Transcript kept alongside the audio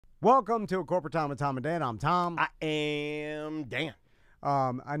Welcome to A Corporate Time with Tom and Dan. I'm Tom. I am Dan.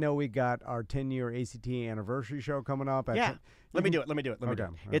 I know we got our 10-year ACT anniversary show coming up. Let me do it.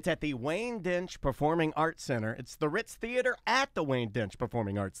 It's at the Wayne Dench Performing Arts Center. It's the Ritz Theater at the Wayne Dench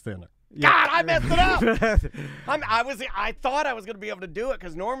Performing Arts Center. Yeah. God, I messed it up. I thought I was going to be able to do it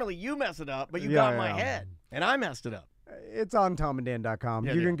because normally you mess it up, but you got in my head, and I messed it up. It's on tomandan.com.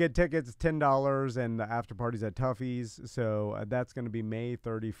 Yeah, you can get tickets $10, and the after party's at Tuffy's. So that's going to be May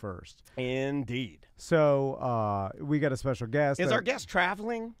 31st. Indeed. So we got a special guest. Is our guest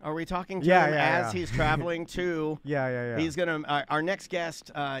traveling? Are we talking to him as he's traveling to? Yeah. He's gonna. Our next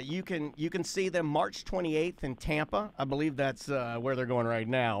guest. You can see them March 28th in Tampa. I believe that's where they're going right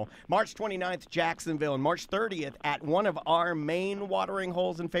now. March 29th, Jacksonville, and March 30th at one of our main watering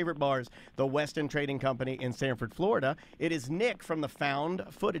holes and favorite bars, the Weston Trading Company in Sanford, Florida. It is Nick from the Found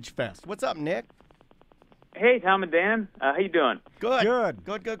Footage Fest. What's up, Nick? Hey, Tom and Dan. How you doing?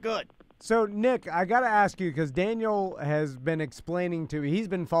 Good. So, Nick, I got to ask you, because Daniel has been explaining he's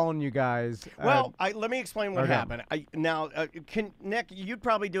been following you guys. Well, let me explain what happened. Nick, you'd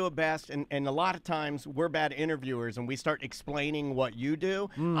probably do it best, and a lot of times we're bad interviewers, and we start explaining what you do.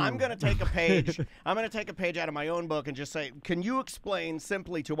 I'm going to take a page. I'm going to take a page out of my own book and just say, can you explain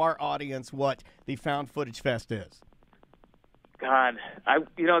simply to our audience what the Found Footage Fest is? God,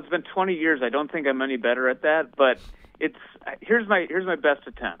 it's been 20 years. I don't think I'm any better at that, but here's my best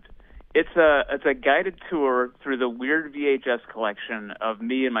attempt. It's a guided tour through the weird VHS collection of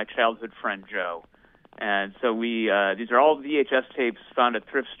me and my childhood friend Joe. And so these are all VHS tapes found at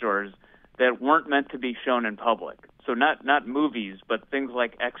thrift stores that weren't meant to be shown in public. So not movies, but things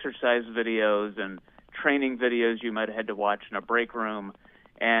like exercise videos and training videos you might have had to watch in a break room.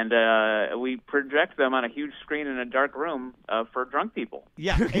 And we project them on a huge screen in a dark room for drunk people.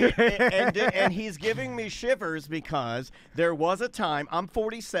 Yeah, and he's giving me shivers because there was a time. I'm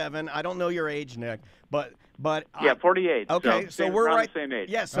 47. I don't know your age, Nick, but yeah, 48. Okay, so we're right the same age.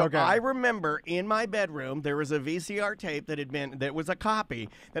 Yes, so I remember in my bedroom there was a VCR tape that was a copy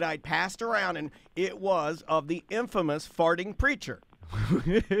that I'd passed around, and it was of the infamous farting preacher.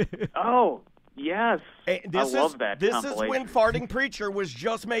 Oh. Yes, I love that. This is when Farting Preacher was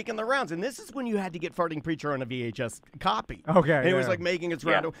just making the rounds, and this is when you had to get Farting Preacher on a VHS copy. Okay, and it was like making its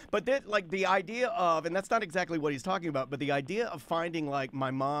round. But the idea of, and that's not exactly what he's talking about, but the idea of finding like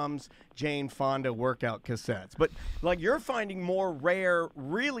my mom's Jane Fonda workout cassettes. But like you're finding more rare,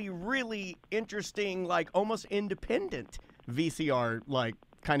 really, really interesting, like almost independent VCR like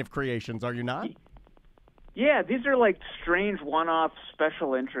kind of creations. Are you not? Yeah, these are like strange one-off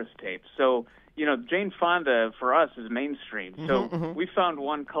special interest tapes. So. Jane Fonda, for us, is mainstream. So we found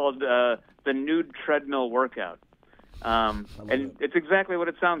one called the Nude Treadmill Workout. And it's exactly what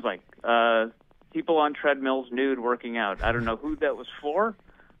it sounds like. People on treadmills, nude, working out. I don't know who that was for,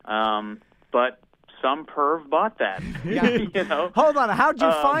 but some perv bought that. Yeah. Hold on. How'd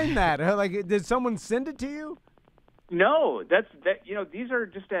you find that? Like, did someone send it to you? No. These are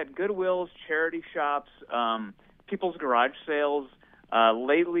just at Goodwills, charity shops, people's garage sales.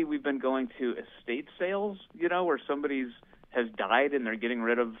 Lately, we've been going to estate sales, where somebody has died and they're getting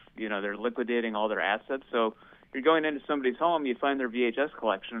rid of, they're liquidating all their assets. So you're going into somebody's home, you find their VHS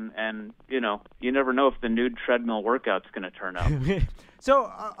collection, and, you never know if the Nude Treadmill Workout's going to turn up. So,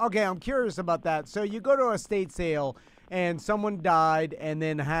 okay, I'm curious about that. So you go to a estate sale and someone died and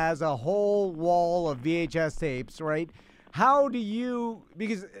then has a whole wall of VHS tapes, right? How do you,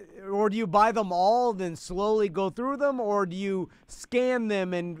 or do you buy them all, then slowly go through them, or do you scan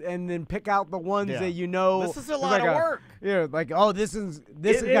them and then pick out the ones that you know? This is a lot of work. Yeah, like, oh, this has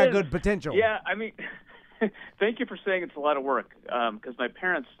got good potential. Yeah, I mean, thank you for saying it's a lot of work, because my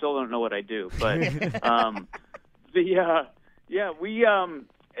parents still don't know what I do. But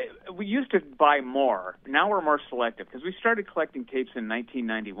we used to buy more. Now we're more selective because we started collecting tapes in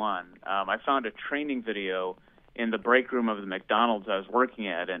 1991. I found a training video in the break room of the McDonald's I was working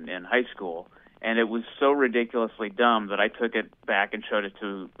at in high school, and it was so ridiculously dumb that I took it back and showed it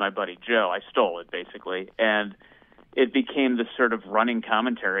to my buddy Joe. I stole it, basically, and it became this sort of running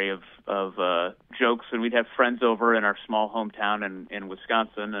commentary of jokes, and we'd have friends over in our small hometown in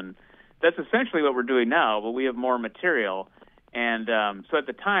Wisconsin, and that's essentially what we're doing now, but we have more material, and so at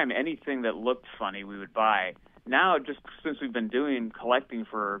the time, anything that looked funny we would buy. Now, just since we've been collecting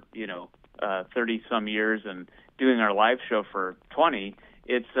for, 30-some years and doing our live show for 20,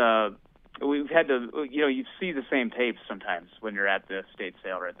 it's we've had to, you see the same tapes sometimes when you're at the estate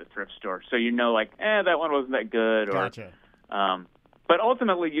sale or at the thrift store. So that one wasn't that good. Gotcha. But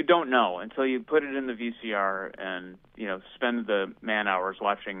ultimately, you don't know until you put it in the VCR and, spend the man hours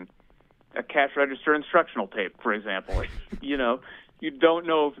watching a cash register instructional tape, for example. you don't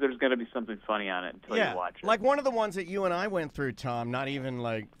know if there's going to be something funny on it until you watch it. Like one of the ones that you and I went through, Tom, not even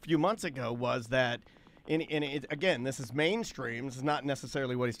like a few months ago, was that. Again, this is mainstream. This is not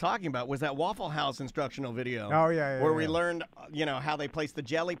necessarily what he's talking about. Was that Waffle House instructional video? Oh yeah. Where we learned, how they place the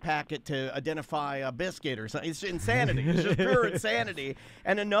jelly packet to identify a biscuit or something. It's insanity. It's just pure insanity.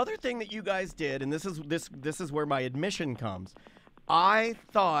 And another thing that you guys did, and this is where my admission comes. I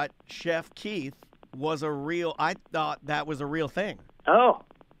thought Chef Keith was a real. I thought that was a real thing. Oh.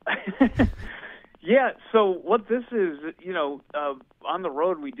 Yeah, so what this is, on the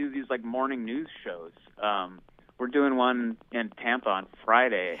road we do these like morning news shows. We're doing one in Tampa on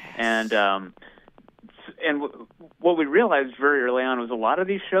Friday, and what we realized very early on was a lot of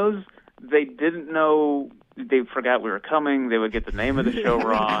these shows, they didn't know. They forgot we were coming. They would get the name of the show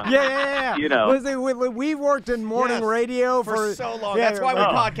wrong. Yeah. We've worked in morning radio for so long. That's why we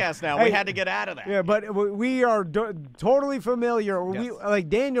podcast now. We had to get out of that. Yeah, but we are totally familiar. Yes. Like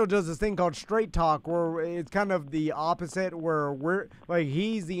Daniel does this thing called Straight Talk, where it's kind of the opposite, where we're like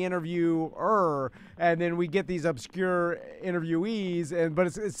he's the interviewer, and then we get these obscure interviewees, but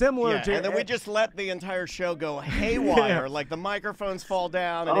it's similar to. And then we just let the entire show go haywire, like the microphones fall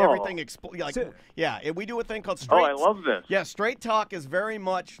down and everything explodes. We do a thing called Straight. Oh, I love this. Yeah, Straight Talk is very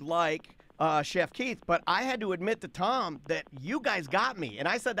much like Chef Keith, but I had to admit to Tom that you guys got me, and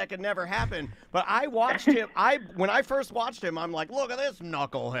I said that could never happen. But I watched him. When I first watched him, I'm like, look at this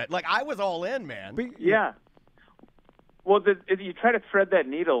knucklehead. Like I was all in, man. Yeah. Well, you try to thread that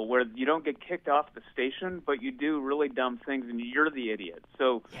needle where you don't get kicked off the station, but you do really dumb things, and you're the idiot.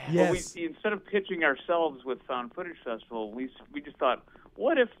 So instead of pitching ourselves with Found Footage Festival, we just thought,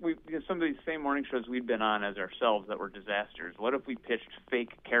 what if some of these same morning shows we'd been on as ourselves that were disasters, what if we pitched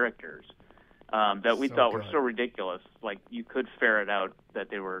fake characters that we thought were so ridiculous, like you could ferret out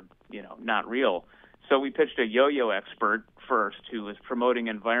that they were, not real. So we pitched a yo-yo expert first who was promoting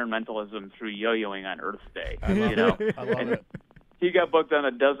environmentalism through yo-yoing on Earth Day. I love it. He got booked on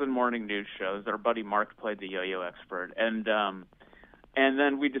a dozen morning news shows. Our buddy Mark played the yo-yo expert, and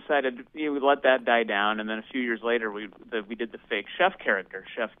then we decided we'd let that die down. And then a few years later, we did the fake chef character,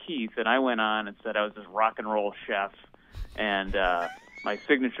 Chef Keith, and I went on and said I was this rock and roll chef, and my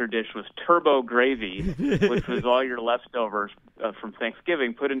signature dish was turbo gravy, which was all your leftovers from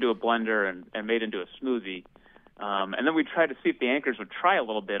Thanksgiving put into a blender and made into a smoothie. And then we tried to see if the anchors would try a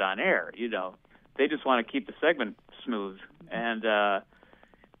little bit on air. They just want to keep the segment smooth. And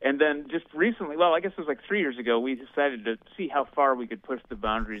then just recently, well, I guess it was like 3 years ago, we decided to see how far we could push the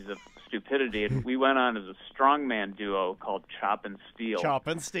boundaries of stupidity. And we went on as a strongman duo called Chop and Steal. Chop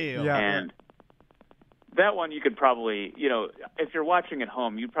and Steal. Yeah. And that one you could probably, if you're watching at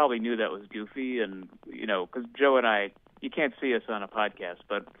home, you probably knew that was goofy. And, because Joe and I, you can't see us on a podcast,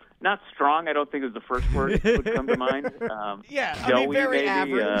 but not strong, I don't think is the first word that would come to mind. Very maybe,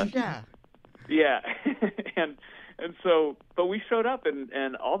 average. Yeah. and so, but we showed up,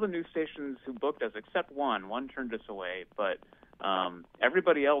 and all the news stations who booked us, except one turned us away, but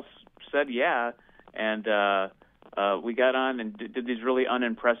everybody else said yeah, and we got on and did these really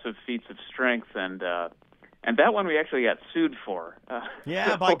unimpressive feats of strength, and that one we actually got sued for.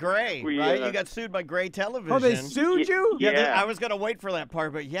 By Gray, right? You got sued by Gray Television. Oh, they sued you? Yeah. I was going to wait for that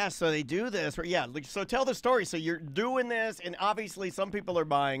part, but so they do this. So tell the story. So you're doing this, and obviously some people are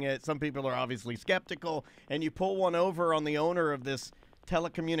buying it. Some people are obviously skeptical, and you pull one over on the owner of this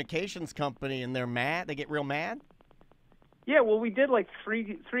telecommunications company, and they're mad. They get real mad? Yeah, well, we did like three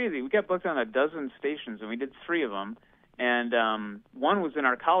of these. We got booked on a dozen stations, and we did three of them. And one was in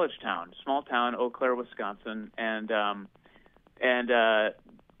our college town, small town, Eau Claire, Wisconsin, and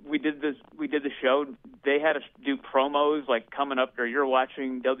we did the show. They had to do promos like coming up, or you're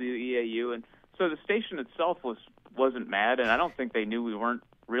watching WEAU, and so the station itself wasn't mad, and I don't think they knew we weren't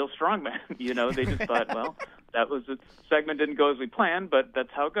real strongmen. They just thought, well, that was the segment didn't go as we planned, but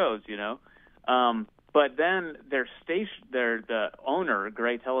that's how it goes. But then the owner,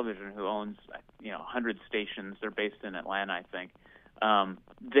 Gray Television, who owns 100 stations, they're based in Atlanta, I think.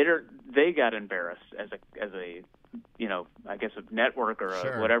 They got embarrassed as a I guess a network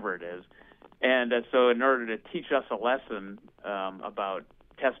or whatever it is, and so in order to teach us a lesson about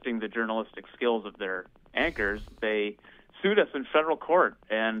testing the journalistic skills of their anchors, they sued us in federal court,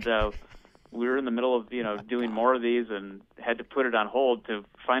 and we were in the middle of doing more of these and had to put it on hold to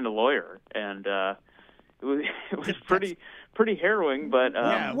find a lawyer, and it was pretty harrowing, but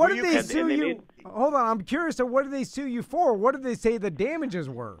what did they sue you? Hold on, I'm curious. So, what did they sue you for? What did they say the damages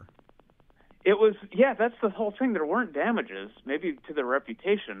were? It was that's the whole thing. There weren't damages, maybe to their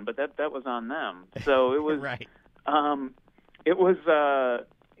reputation, but that was on them. So it was right. It was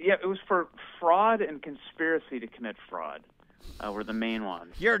it was for fraud and conspiracy to commit fraud, were the main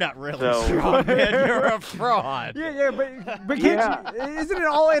ones. You're not really So- strong, man. You're a fraud. Yeah, but can't you, isn't it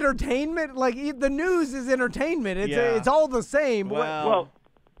all entertainment? Like the news is entertainment. It's all the same. Well,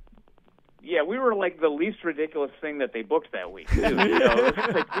 yeah, we were like the least ridiculous thing that they booked that week, too. You know? It's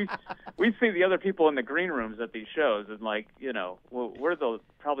like we see the other people in the green rooms at these shows, and like, you know, we're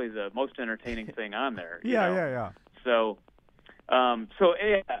probably the most entertaining thing on there. you know? Yeah. So,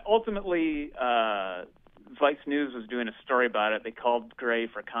 ultimately, Vice News was doing a story about it. They called Gray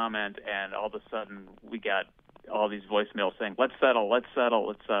for comment, and all of a sudden we got all these voicemails saying, "Let's settle, let's settle,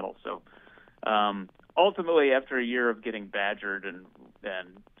 let's settle." So, ultimately, after a year of getting badgered and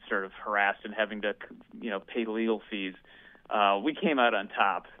sort of harassed and having to, you know, pay legal fees, we came out on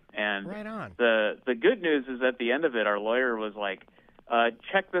top. And Right on. the good news is at the end of it, our lawyer was like,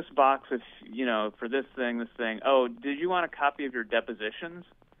 check this box if, you know, for this thing. Oh, did you want a copy of your depositions?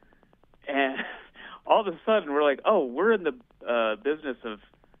 And all of a sudden we're like, oh, we're in the business of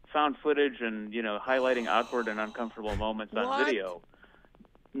found footage and, you know, highlighting awkward and uncomfortable moments on video.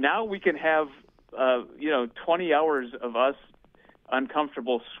 Now we can have, 20 hours of us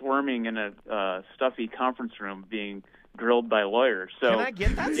uncomfortable squirming in a stuffy conference room being grilled by lawyers. So can I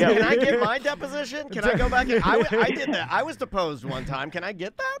get that? Yeah. Can I get my deposition? Can I go back? I did that. I was deposed one time. Can I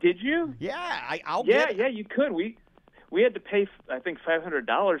get that? Did you? Yeah, I'll get it. Yeah, you could. We had to pay, I think,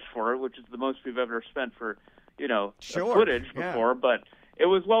 $500 for it, which is the most we've ever spent for, footage before. But it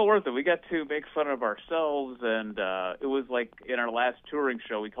was well worth it. We got to make fun of ourselves, and it was like in our last touring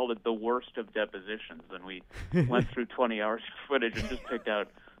show, we called it the worst of depositions, and we went through 20 hours of footage and just picked out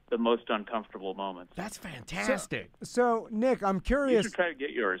the most uncomfortable moments. That's fantastic. So Nick, I'm You curious. should try to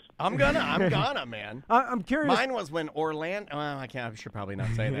get yours. I'm gonna, man. I'm curious. Mine was when Orlando. Well, I should probably not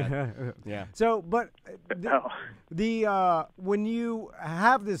say that. Yeah. So, but Oh. when you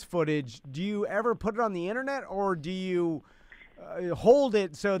have this footage, do you ever put it on the internet, or do you hold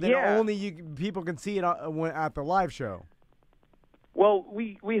it so that Yeah. only people can see it at the live show? Well,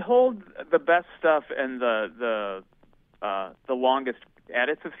 we hold the best stuff and the longest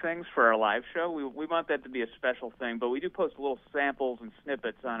edits of things for our live show. We want that to be a special thing, but we do post little samples and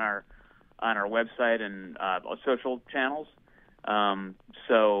snippets on our website and social channels.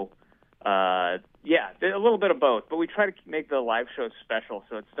 Yeah, a little bit of both, but we try to make the live show special,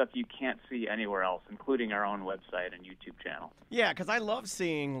 so it's stuff you can't see anywhere else, including our own website and YouTube channel. Yeah, because I love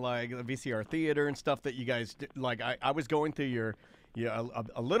seeing like the VCR theater and stuff that you guys do. Like I was going through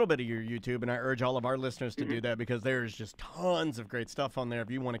a little bit of your YouTube, and I urge all of our listeners to do that because there's just tons of great stuff on there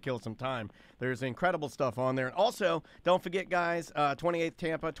if you want to kill some time. There's incredible stuff on there. And also, don't forget, guys, 28th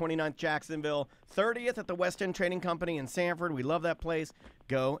Tampa, 29th Jacksonville, 30th at the West End Trading Company in Sanford. We love that place.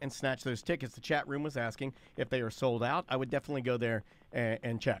 Go and snatch those tickets. The chat room was asking if they are sold out. I would definitely go there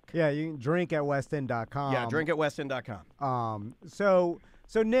and check. Yeah, you can drink at westend.com. Yeah, drink at westend.com.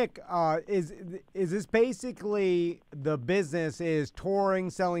 So Nick, is this basically the business is touring,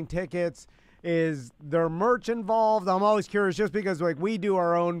 selling tickets? Is there merch involved? I'm always curious, just because like we do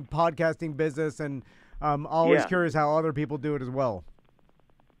our own podcasting business, and I'm always curious how other people do it as well.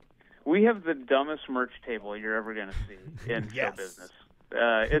 We have the dumbest merch table you're ever going to see in show business.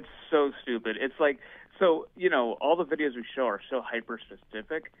 It's so stupid. It's like, all the videos we show are so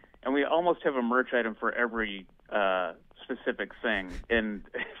hyper-specific, and we almost have a merch item for every specific thing. And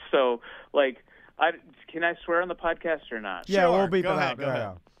so, like, can I swear on the podcast or not? Yeah, Sure. we'll beat Go that ahead, out. go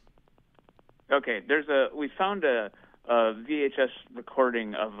ahead. Okay, we found a VHS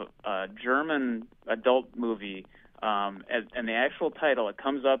recording of a German adult movie, and the actual title, it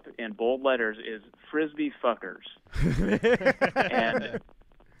comes up in bold letters, is Frisbee Fuckers. And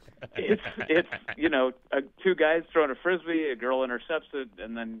it's two guys throwing a frisbee, a girl intercepts it,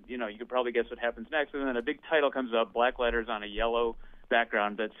 and then, you could probably guess what happens next. And then a big title comes up, black letters on a yellow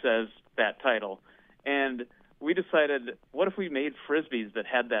background that says that title. And we decided, what if we made Frisbees that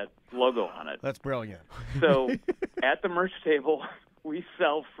had that logo on it? That's brilliant. So at the merch table, we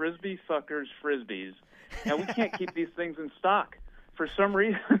sell Frisbee Fuckers Frisbees, and we can't keep these things in stock. For some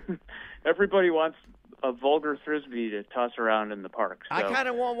reason, everybody wants a vulgar Frisbee to toss around in the park. So, I kind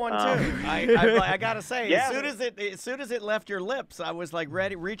of want one too. I gotta say, Yeah. as soon as it left your lips, I was like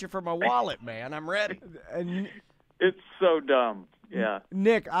ready, reaching for my wallet, man. I'm ready. It's so dumb. Yeah.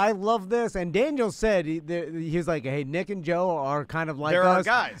 Nick, I love this. And Daniel said he's like, hey, Nick and Joe are kind of like They're us. our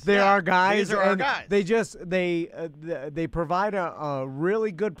guys. They're Yeah. our guys. These are our and guys. They provide a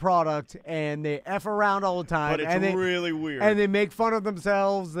really good product, and they F around all the time. But it's and really weird. And they make fun of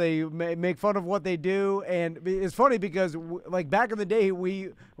themselves. They make fun of what they do. And it's funny because, like, back in the day,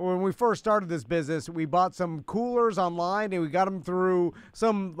 when we first started this business, we bought some coolers online, and we got them through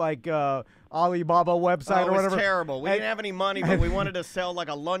some, like Alibaba website Oh, or it was whatever. terrible. We didn't have any money, but we wanted to sell like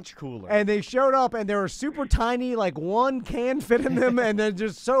a lunch cooler. And they showed up, and they were super tiny, like one can fit in them, and they're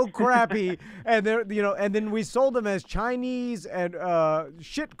just so crappy. And they're, and then we sold them as Chinese and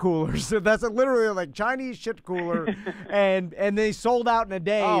shit coolers. So that's literally like Chinese shit cooler, and they sold out in a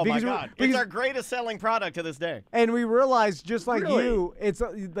day. Oh my God! It's our greatest selling product to this day. And we realized, just like Really? you, it's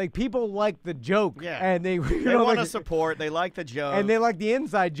like people like the joke, Yeah. and they They want to support. They like the joke, and they like the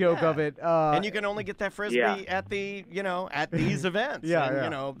inside joke of it. and you can only get that frisbee at the at these events. Yeah,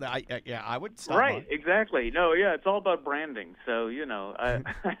 and, yeah. I would stop Right, by. exactly. No, yeah, it's all about branding. So I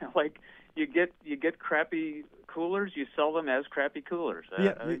like you get crappy coolers, you sell them as crappy coolers.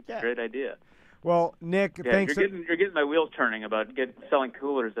 I think it's a great idea. Well, Nick, Yeah, thanks. you're getting my wheels turning about selling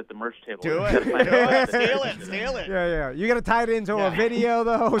coolers at the merch table. Do it. Do it. Steal it. Yeah. You got to tie it into a video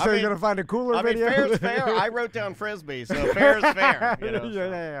though, so you're gonna find a cooler video. Fair's fair. I wrote down frisbee, so fair is fair.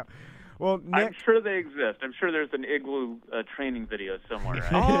 Yeah. Well, Nick, I'm sure they exist. I'm sure there's an igloo training video somewhere.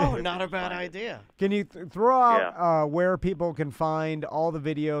 Right? Oh, not a bad idea. can you throw out where people can find all the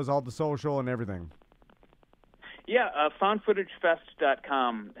videos, all the social, and everything? Yeah,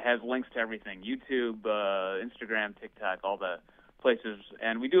 foundfootagefest.com has links to everything: YouTube, Instagram, TikTok, all the places.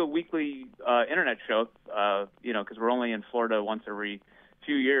 And we do a weekly internet show, because we're only in Florida once every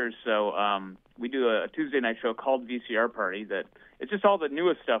few years. So we do a Tuesday night show called VCR Party. It's just all the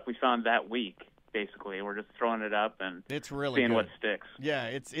newest stuff we found that week. Basically, we're just throwing it up and it's really seeing good. what sticks. Yeah,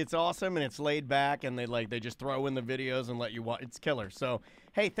 it's awesome, and it's laid back, and they just throw in the videos and let you watch. It's killer. So,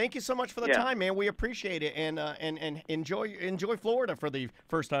 hey, thank you so much for the time, man. We appreciate it, and enjoy Florida for the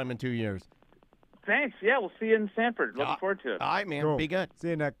first time in 2 years. Thanks. Yeah, we'll see you in Sanford. Looking forward to it. All right, man. Cool. Be good. See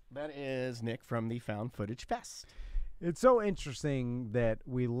you, Nick. That is Nick from the Found Footage Fest. It's so interesting that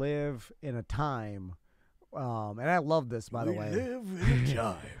we live in a time, and I love this, by the way. Live in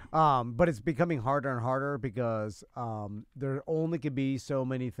a time. But it's becoming harder and harder because there only could be so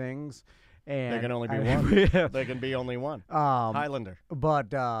many things. And There can only be one. There can be only one. Highlander.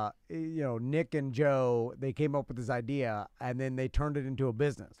 But Nick and Joe, they came up with this idea, and then they turned it into a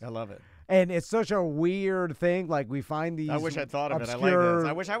business. I love it. And it's such a weird thing. Like, we find these. I wish I'd thought of obscure, it. I like this.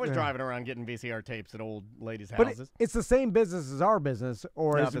 I wish I was driving around getting VCR tapes at old ladies' houses. But it's the same business as our business,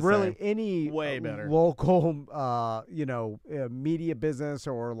 or Not it's the really same. any Way better. local, media business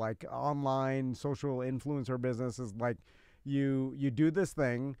or like online social influencer business is like you do this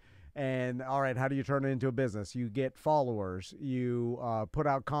thing. And all right, how do you turn it into a business? You get followers, you put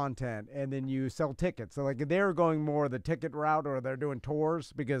out content, and then you sell tickets. So like they're going more the ticket route, or they're doing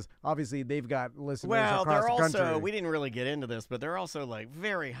tours because obviously they've got listeners across they're the country. also, we didn't really get into this, but they're also like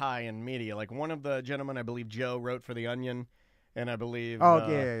very high in media. Like one of the gentlemen, I believe Joe, wrote for The Onion, and I believe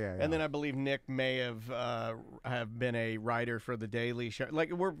yeah. And then I believe Nick may have been a writer for The Daily Show.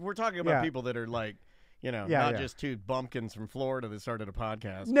 Like we're talking about people that are like, not just two bumpkins from Florida that started a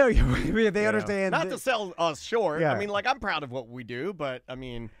podcast. No, they understand. Not to sell us short. Yeah. I mean, like, I'm proud of what we do, but, I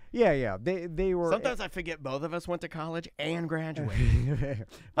mean. Yeah. They were. Sometimes I forget both of us went to college and graduated.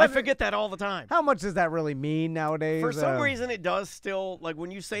 I forget that all the time. How much does that really mean nowadays? For some reason, it does still, like,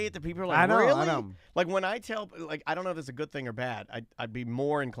 when you say it to people, are like, I know, really? I know. Like, when I tell, like, I don't know if it's a good thing or bad. I'd be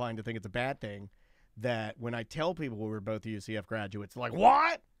more inclined to think it's a bad thing that when I tell people we were both UCF graduates, like,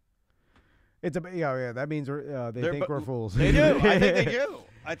 what? It's yeah. That means they think we're fools. They do.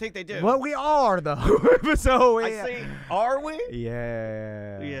 I think they do. Well, we are though. So I say, are we?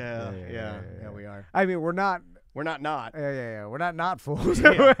 Yeah, we are. I mean, we're not. We're not. Yeah. We're not fools.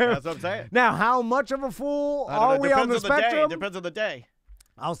 Yeah, that's what I'm saying. Now, how much of a fool are we on the spectrum? Depends on the day.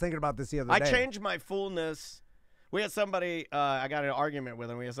 I was thinking about this the other day. I changed my foolness. We had somebody. I got in an argument with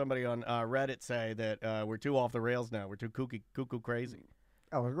him. We had somebody on Reddit say that we're too off the rails now. We're too cuckoo crazy.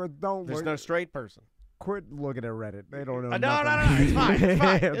 Oh, There's no straight person. Quit looking at Reddit. They don't know. No. nothing. It's fine. It's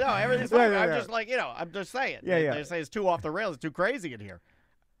fine. No, everything's fine. Yeah. I'm just like, I'm just saying. Yeah. They say it's too off the rails. It's too crazy in here.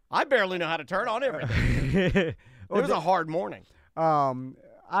 I barely know how to turn on everything. It was a hard morning.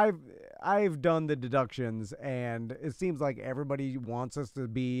 I've done the deductions, and it seems like everybody wants us to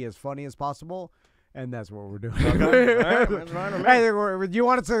be as funny as possible. And that's what we're doing. Okay. All right, that's fine with me. Hey, you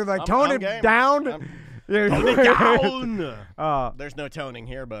want us to like tone it down? Tone it down. There's no toning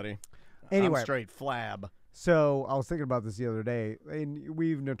here, buddy. Anyway, I'm straight flab. So I was thinking about this the other day, and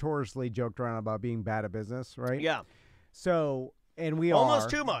we've notoriously joked around about being bad at business, right? Yeah. So, and we almost are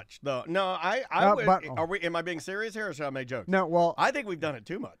too much, though. No, are we? Am I being serious here, or should I make jokes? No, well, I think we've done it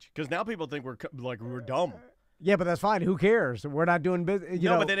too much because now people think we're dumb. Yeah, but that's fine. Who cares? We're not doing business.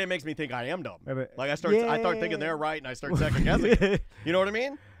 But then it makes me think I am dumb. Like I start thinking they're right, and I start second guessing. You know what I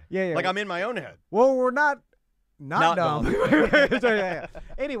mean? Yeah. Like I'm in my own head. Well, we're not not dumb. So, yeah.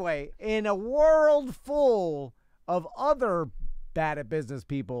 Anyway, in a world full of other bad at business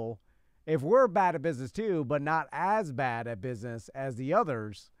people, if we're bad at business too, but not as bad at business as the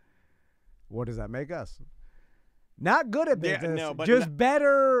others, what does that make us? Not good at business, but just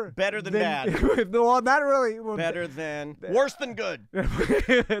better. Better than bad. Well, not really. Well, better than, worse than good.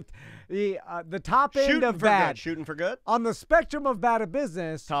 The top end Shooting of for bad. good. Shooting for good? On the spectrum of bad at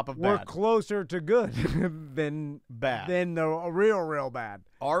business, Top of we're bad. closer to good than Bad. Than the real bad.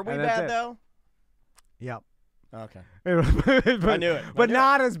 Are we And that's bad, it. though? Yep. Okay. But, I knew it. But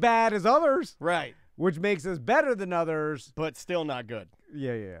not as bad as others, Right. which makes us better than others. But still not good.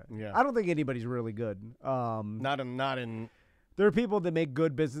 Yeah. Yeah. I don't think anybody's really good. Not in. There are people that make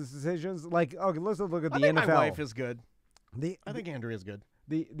good business decisions. Like, okay, let's look at the I think NFL. my wife is good. I think Andrea's good.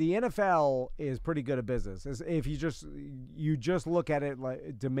 The NFL is pretty good at business. If you just look at it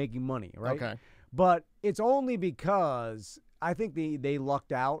like to making money, right? Okay. But it's only because I think they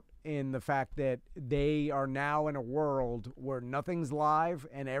lucked out in the fact that they are now in a world where nothing's live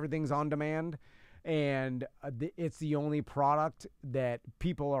and everything's on demand, and it's the only product that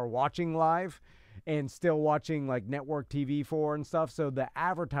people are watching live and still watching like network TV for and stuff. So the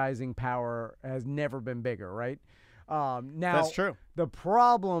advertising power has never been bigger, right? Now That's true. The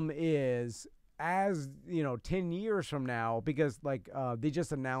problem is, as 10 years from now, because they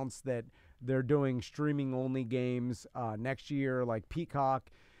just announced that they're doing streaming only games next year. Like Peacock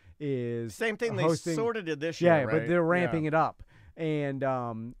is Same thing hosting, they sort of did this year, yeah, right? but they're ramping it up. And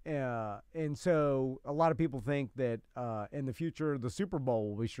so a lot of people think that in the future the Super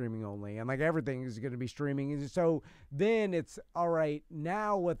Bowl will be streaming only, and like everything is going to be streaming. And so then it's all right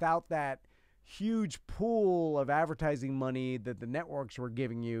now without that huge pool of advertising money that the networks were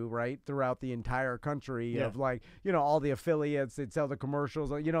giving you right throughout the entire country of all the affiliates that sell the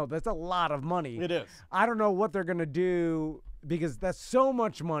commercials. That's a lot of money. It is. I don't know what they're going to do, because that's so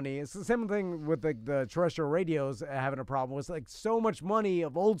much money. It's the same thing with the terrestrial radios having a problem. It's like so much money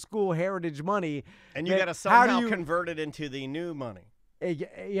of old school heritage money. And you got to somehow convert it into the new money.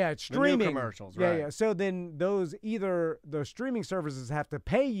 Yeah, it's streaming. The new commercials, right. Yeah. So then those streaming services have to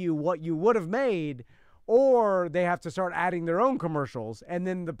pay you what you would have made, or they have to start adding their own commercials. And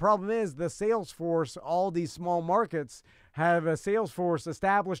then the problem is the sales force, all these small markets have a sales force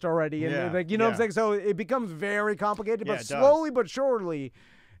established already. And what I'm saying? So it becomes very complicated, but slowly but surely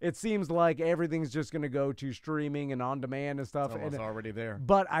it seems like everything's just going to go to streaming and on demand and stuff. It's already there.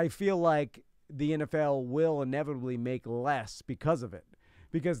 But I feel like the NFL will inevitably make less because of it.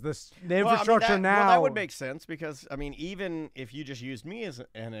 Because the infrastructure now... Well, that would make sense because, even if you just used me as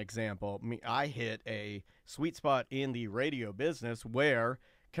an example, I hit a sweet spot in the radio business where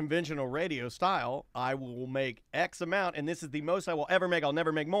conventional radio style, I will make X amount, and this is the most I will ever make. I'll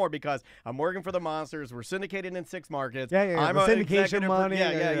never make more because I'm working for the Monsters. We're syndicated in 6 markets. I'm a syndication money.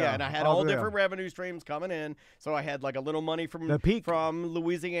 Yeah. And I had all different revenue streams coming in. So I had like a little money from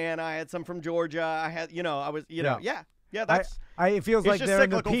Louisiana. I had some from Georgia. I had, Yeah, that's. It feels like just they're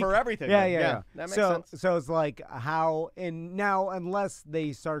cyclical in the peak. for everything. Yeah. That makes sense. So it's like now unless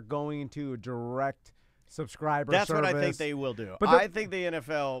they start going into a direct subscriber That's service. what I think they will do. But I think the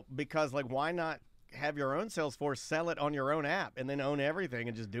NFL, because why not have your own sales force sell it on your own app and then own everything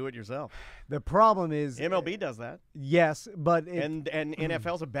and just do it yourself? The problem is MLB does that. Yes, but and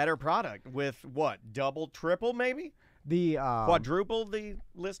NFL's a better product with what, double, triple, maybe? The quadruple the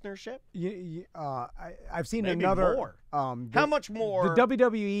listenership. I've seen maybe another. More. How much more? The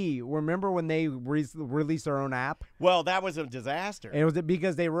WWE. Remember when they released their own app? Well, that was a disaster. And it was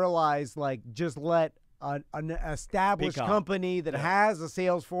because they realized just let an established company that has a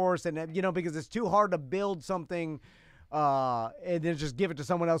sales force, and because it's too hard to build something. And then just give it to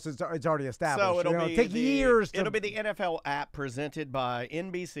someone else it's already established. So it'll take years. It'll be the NFL app presented by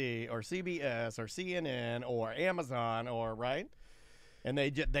NBC or CBS or CNN or Amazon right, and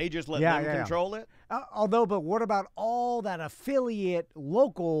they just let them control it. But what about all that affiliate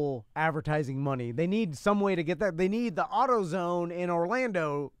local advertising money? They need some way to get that. They need the AutoZone in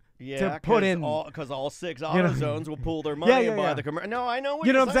Orlando. Yeah, to put in because all 6 AutoZones will pull their money and buy the commercial. No, I know what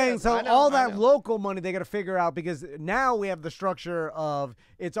you're saying. I'm saying. So all that local money they got to figure out, because now we have the structure of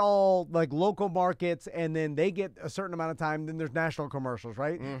it's all like local markets, and then they get a certain amount of time. Then there's national commercials,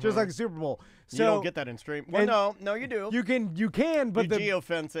 right? Mm-hmm. Just like the Super Bowl. So you don't get that in stream. Well, no, you do. You can, but you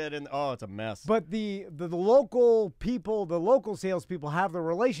geofence it, and it's a mess. But the local people, the local salespeople have the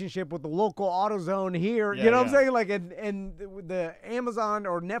relationship with the local AutoZone here. You know what I'm saying? Like, and the Amazon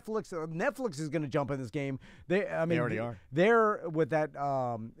or Netflix Netflix is going to jump in this game. They already are. They're with that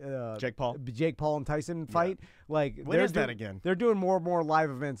Jake Paul and Tyson fight. Like, when is that again? They're doing more and more live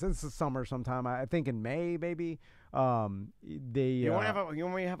events. It's the summer sometime. I think in May, maybe. You want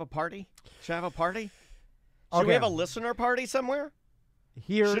to have a party? Should I have a party? Should Okay. we have a listener party somewhere?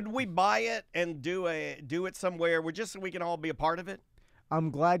 Here, Should we buy it and do it somewhere? So we can all be a part of it. I'm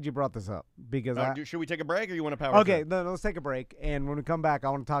glad you brought this up because Should we take a break, or you want to power? Okay, through? let's take a break. And when we come back, I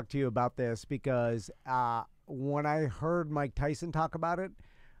want to talk to you about this because when I heard Mike Tyson talk about it,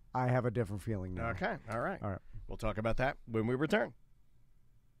 I have a different feeling now. Okay, all right. All right. We'll talk about that when we return.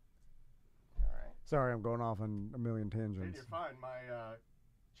 All right. Sorry, I'm going off on a million Dude, tangents. you're fine. My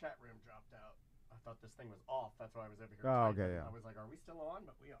chat room dropped out. I thought this thing was off. That's why I was over here. Oh, typing. okay, yeah. I was like, are we still on?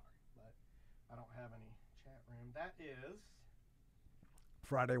 But we are. But I don't have any chat room. That is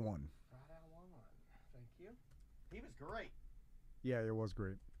Friday 1. Friday 1. Thank you. He was great. Yeah, it was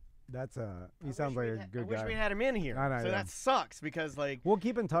great. That's he I sounds wish like we a good guy. I wish we had him in here. I know, so yeah. that sucks because We'll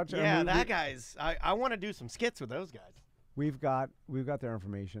keep in touch. yeah, that guy's. I want to do some skits with those guys. We've got their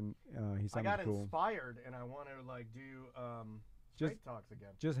information. He sounds I got cool. inspired, and I want to do straight talks again.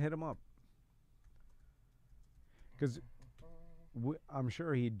 Just hit him up. Because I'm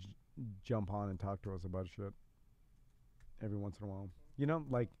sure he'd jump on and talk to us about shit every once in a while. You know,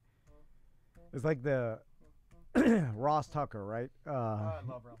 like, it's like the Ross Tucker, right? I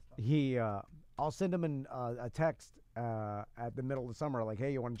love Ross Tucker. I'll send him a text at the middle of the summer, like,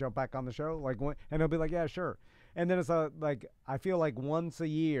 hey, you want to jump back on the show? Like, and he'll be like, yeah, sure. And then it's like, I feel like once a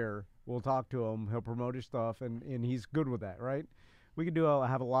year we'll talk to him. He'll promote his stuff, and he's good with that, right? We could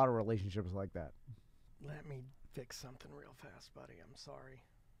have a lot of relationships like that. Let me fix something real fast, buddy. I'm sorry.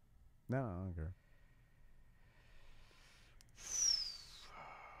 No, I don't care.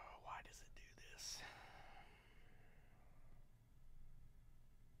 Why does it do this?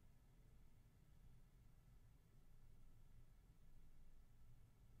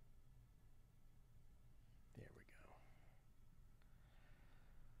 There we go.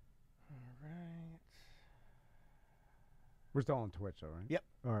 All right. We're still on Twitch, though, right? Yep.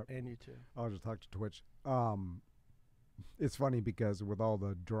 All right. And you too. I'll just talk to Twitch. It's funny because with all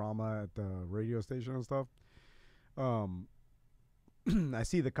the drama at the radio station and stuff, I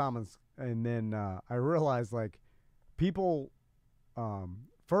see the comments, and then I realize, like, people,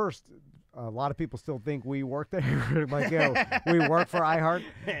 first, a lot of people still think we work there. Like, we work for iHeart.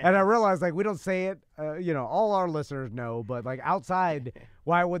 And I realize, like, we don't say it. All our listeners know, but, like, outside,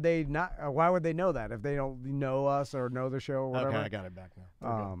 why would they not? Why would they know that if they don't know us or know the show or whatever? Okay, I got it back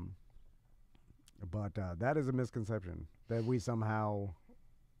now. But that is a misconception that we somehow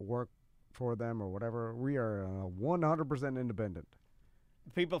work for them or whatever. We are 100% independent.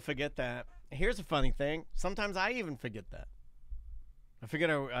 People forget that. Here's a funny thing. Sometimes I even forget that. I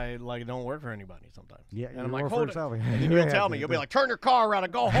forget I don't work for anybody sometimes. Yeah, and you I'm like, work for hold it. yourself. And then you'll tell me. You'll be like, turn your car around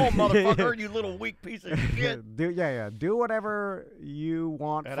and go home, motherfucker, you little weak piece of shit. Do whatever you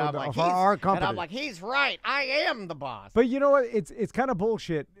want And for, I'm like, for our company. And I'm like, he's right. I am the boss. But you know what? It's kind of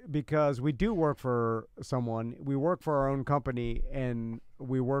bullshit because we do work for someone. We work for our own company, and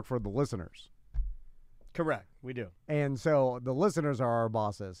we work for the listeners. Correct. We do. And so the listeners are our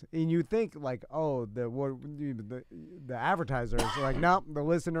bosses. And you think, like, oh, the advertisers are like, no, the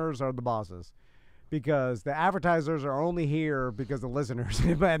listeners are the bosses. Because the advertisers are only here because the listeners,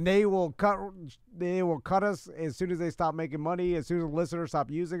 and they will cut us as soon as they stop making money, as soon as the listeners stop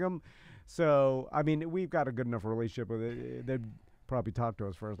using them. So, I mean, we've got a good enough relationship with it. They'd probably talk to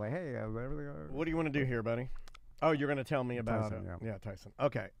us first, like, hey, everything. What do you want to do here, buddy? Oh, you're going to tell me about Tyson, yeah, Tyson.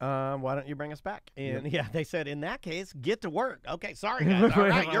 Okay. Why don't you bring us back? And yeah, they said in that case, get to work. Okay, sorry guys. All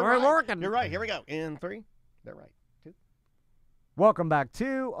right, you're right. Working. You're right. Here we go. In 3. They're right. 2. Welcome back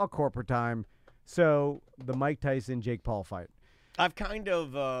to A Corporate Time. So the Mike Tyson Jake Paul fight. I've kind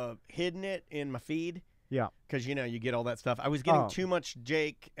of hidden it in my feed. Yeah. Because, you get all that stuff. I was getting too much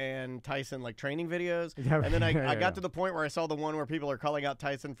Jake and Tyson, like, training videos. Yeah, And then I got to the point where I saw the one where people are calling out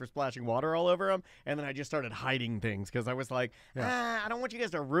Tyson for splashing water all over him. And then I just started hiding things because I was like, I don't want you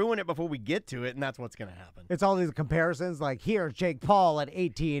guys to ruin it before we get to it. And that's what's going to happen. It's all these comparisons, like, here's Jake Paul at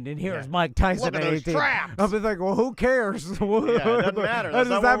 18, and here's Mike Tyson Look at at those 18. traps. I'll be like, well, who cares? Yeah, it doesn't matter. That's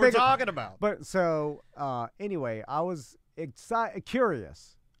not what we're talking about. But so, anyway, I was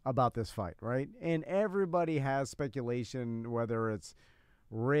curious about this fight, right? And everybody has speculation whether it's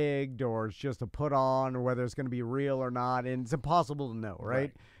rigged or it's just a put on or whether it's going to be real or not, and it's impossible to know,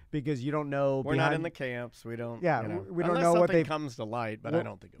 right? Because you don't know. We're not in the camps. We don't. Yeah, we don't unless know what something they comes to light, but I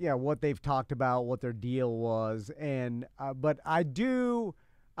don't think. What they've talked about, what their deal was, and but I do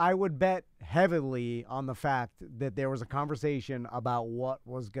I would bet heavily on the fact that there was a conversation about what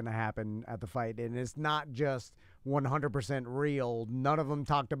was going to happen at the fight. And it's not just 100% real. None of them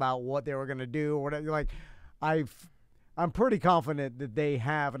talked about what they were going to do or whatever. Like, I'm pretty confident that they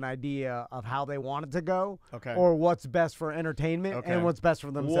have an idea of how they want it to go, or what's best for entertainment and what's best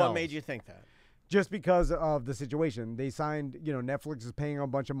for themselves. What made you think that? Just because of the situation. They signed, Netflix is paying them a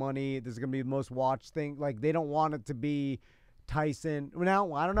bunch of money. This is going to be the most watched thing. Like, they don't want it to be Tyson.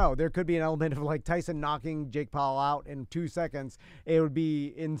 Now, I don't know. There could be an element of, like, Tyson knocking Jake Paul out in 2 seconds. It would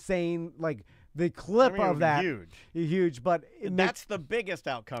be insane. Like, the clip of that. Huge. But that's the biggest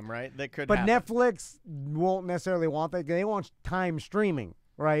outcome, right? That could happen. But Netflix won't necessarily want that. They want time streaming,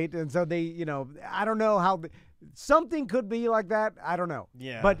 right? And so they, I don't know how... Something could be like that. I don't know.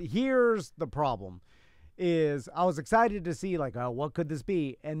 Yeah. But here's the problem is I was excited to see, like, oh, what could this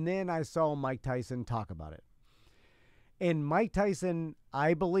be? And then I saw Mike Tyson talk about it. And Mike Tyson,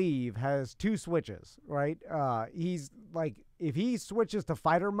 I believe, has 2 switches, right? He's like, if he switches to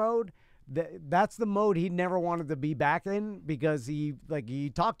fighter mode, that's the mode he never wanted to be back in, because he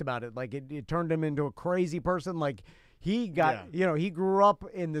talked about it. Like, it turned him into a crazy person. Like, he got, he grew up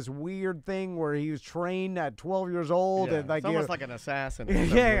in this weird thing where he was trained at 12 years old. Yeah. And like, it's almost like an assassin in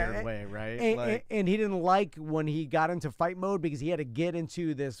some weird way, right? And he didn't like when he got into fight mode because he had to get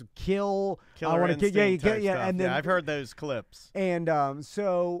into this killer instinct type stuff. And then, I've heard those clips. And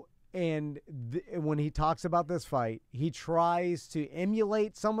when he talks about this fight, he tries to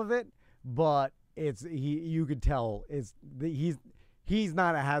emulate some of it, but you could tell he's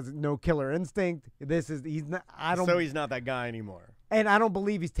not has no killer instinct. He's not that guy anymore. And I don't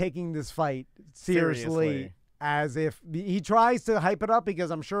believe he's taking this fight seriously. As if he tries to hype it up,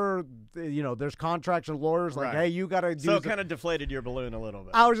 because I'm sure, there's contracts and lawyers like, hey, you got to do. So it kind of deflated your balloon a little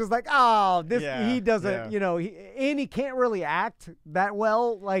bit. I was just like, oh, he doesn't, he can't really act that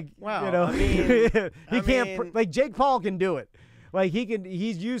well. Like, he can't, like Jake Paul can do it. Like,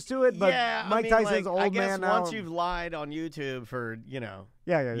 he's used to it, but Mike Tyson's old I guess man now. Once you've lied on YouTube for,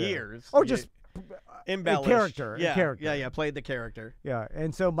 years. Or just embellished. Character. Played the character. Yeah,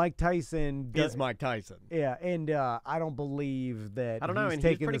 and so Mike Tyson is Mike Tyson. Yeah, and I don't believe that. I don't know, and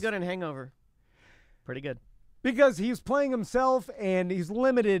he's pretty good in Hangover. Pretty good. Because he's playing himself and he's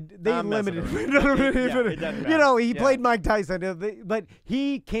limited. They limited him. He played Mike Tyson, but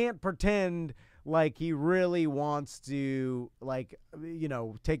he can't pretend like he really wants to,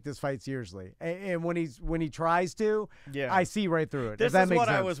 take this fight seriously. And when he tries to, I see right through it. This is what sense.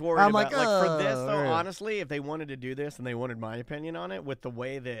 I was worried about. Like, for this, though, honestly, if they wanted to do this and they wanted my opinion on it, with the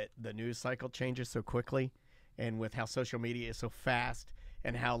way that the news cycle changes so quickly, and with how social media is so fast,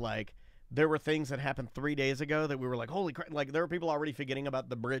 and how, like, there were things that happened 3 days ago that we were like, holy crap. Like, there were people already forgetting about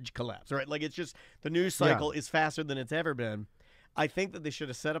the bridge collapse, right? Like, it's just, the news cycle is faster than it's ever been. I think that they should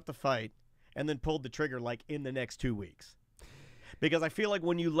have set up the fight and then pulled the trigger, like, in the next 2 weeks. Because I feel like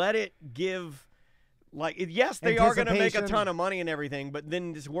when you let it give, like, yes, they are going to make a ton of money and everything, but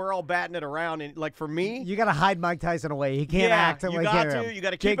then we're all batting it around. And, like, for me, you got to hide Mike Tyson away. He can't act. You got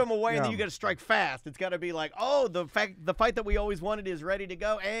to keep him away, and then you got to strike fast. It's got to be like, oh, the fight that we always wanted is ready to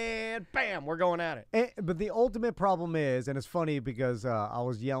go, and bam, we're going at it. But the ultimate problem is, and it's funny because I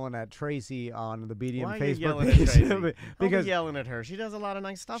was yelling at Tracy on the BDM Facebook page. Because yelling at her, she does a lot of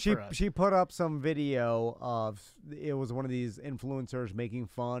nice stuff for us. She put up some video of, it was one of these influencers making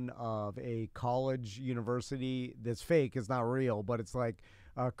fun of a college university that's fake. It's not real, but it's like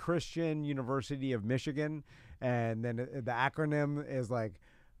a Christian University of Michigan, and then the acronym is like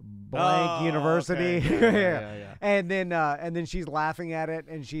blank university. Okay. And then she's laughing at it,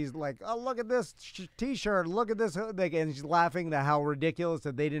 and she's like, oh, look at this t-shirt, look at this, like, and she's laughing at how ridiculous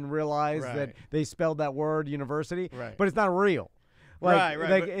that they didn't realize that they spelled that word university, but it's not real. Like,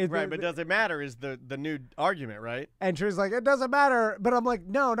 but does it matter is the new argument, right? And Trish's like, it doesn't matter. But I'm like,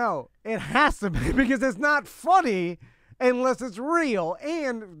 no, it has to be, because it's not funny unless it's real.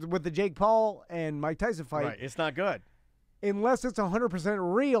 And with the Jake Paul and Mike Tyson fight, it's not good. Unless it's 100%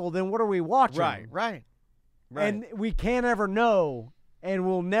 real, then what are we watching? Right. And we can't ever know, and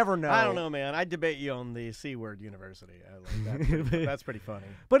we'll never know. I don't know, man. I debate you on the C word university. I like that. That's pretty funny.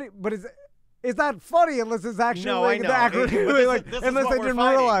 But it's not funny unless it's actually unless they didn't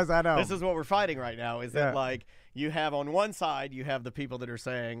realize. I know. This is what we're fighting right now. Is that, like, you have on one side you have the people that are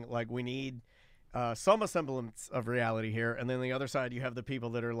saying, like, we need some semblance of reality here, and then the other side you have the people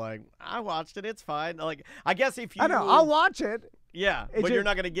that are like, I watched it, it's fine. Like, I guess if you, I know, I'll watch it. Yeah, but you're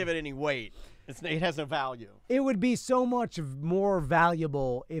not going to give it any weight. It has a value. It would be so much more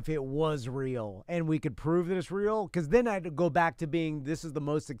valuable if it was real and we could prove that it's real, because then I'd go back to being, this is the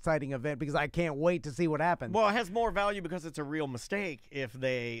most exciting event because I can't wait to see what happens. Well, it has more value because it's a real mistake if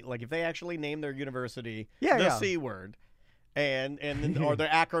they actually name their university C word. And then, or their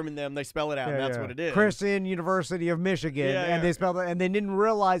acronym them, they spell it out, and that's what it is. Christian University of Michigan, and they spelled it, and they didn't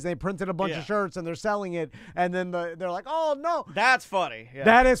realize they printed a bunch of shirts and they're selling it, and then they're like, oh no, that's funny. Yeah.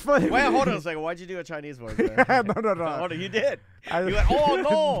 That is funny. Wait, hold on a second. Why'd you do a Chinese voice there? No. Hold on, you did. You went, oh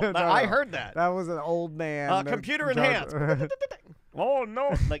no, I heard that. That was an old man. Computer enhanced. Oh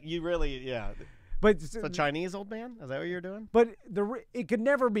no, like you really, But it's a Chinese old man? Is that what you're doing? But it could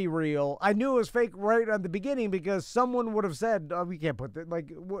never be real. I knew it was fake right at the beginning because someone would have said, "Oh, we can't put that."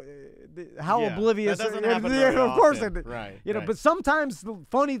 Like, how oblivious? That doesn't happen very of course, often. Right. You know, but sometimes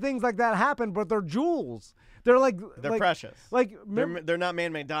funny things like that happen, but they're jewels. They're they're precious. Like they're not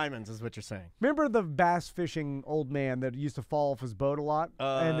man-made diamonds, is what you're saying. Remember the bass fishing old man that used to fall off his boat a lot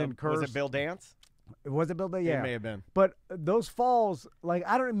and then curse? Was it Bill Dance? Was it Bill Day? Yeah. It may have been. But those falls, like,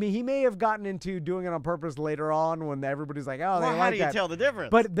 he may have gotten into doing it on purpose later on when everybody's like, oh, well, how do you tell the difference?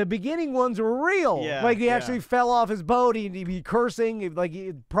 But the beginning ones were real. Yeah, like, he actually fell off his boat. He'd be cursing. Like,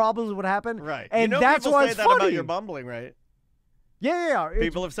 problems would happen. Right. And that's why it's funny. People say that about your bumbling, right? Yeah.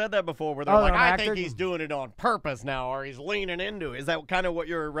 People have said that before where they're like, I think he's doing it on purpose now, or he's leaning into it. Is that kind of what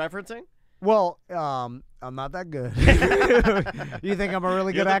you're referencing? Well, I'm not that good. You think I'm a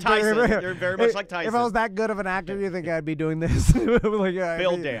really good actor? Tyson. You're very much like Tyson. If I was that good of an actor, you think I'd be doing this?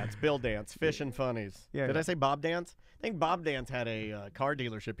 Bill Dance, Fish and Funnies. Did I say Bob Dance? I think Bob Dance had a car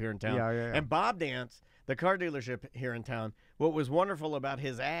dealership here in town. Yeah. And Bob Dance, the car dealership here in town, what was wonderful about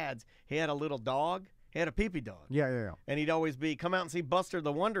his ads, he had a little dog. He had a pee-pee dog. Yeah. And he'd always come out and see Buster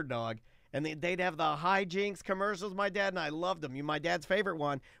the Wonder Dog. And they'd have the hijinks commercials, my dad, and I loved them. My dad's favorite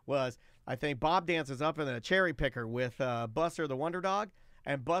one was, I think, Bob Dance is up in a cherry picker with Buster the Wonder Dog,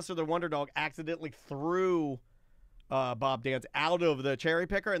 and Buster the Wonder Dog accidentally threw Bob Dance out of the cherry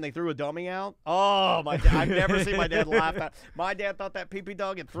picker, and they threw a dummy out. Oh, my dad! I've never seen my dad laugh. My dad thought that pee-pee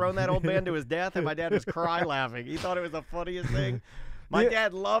dog had thrown that old man to his death, and my dad was cry laughing. He thought it was the funniest thing. My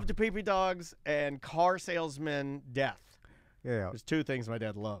dad loved pee-pee dogs and car salesman death. Yeah. There's two things my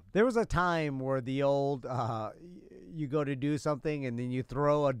dad loved. There was a time where the old, you go to do something and then you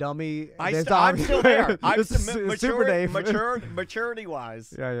throw a dummy. I'm still there. I'm Super Dave.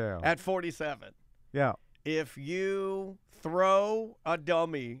 Maturity-wise. Yeah. At 47. Yeah. If you throw a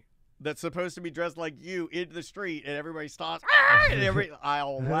dummy that's supposed to be dressed like you into the street and everybody stops,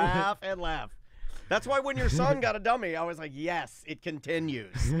 I'll laugh and laugh. That's why when your son got a dummy, I was like, yes, it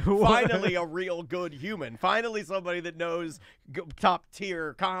continues. Finally, a real good human. Finally, somebody that knows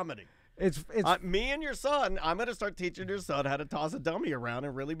top-tier comedy. It's me and your son, I'm going to start teaching your son how to toss a dummy around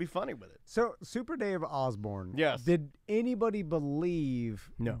and really be funny with it. So, Super Dave Osborne. Yes. Did anybody believe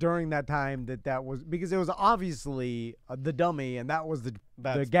during that time that was, because it was obviously the dummy and that was the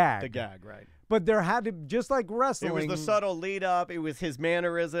gag. The gag, right. But there had to, just like wrestling. It was the subtle lead up. It was his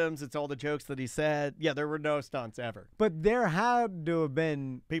mannerisms. It's all the jokes that he said. Yeah, there were no stunts ever. But there had to have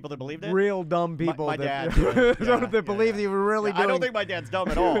been people that believed it. Real dumb people. My dad that believed he was really doing. I don't think my dad's dumb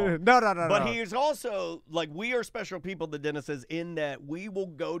at all. No. But he's also like, we are special people, the Dennis says, in that we will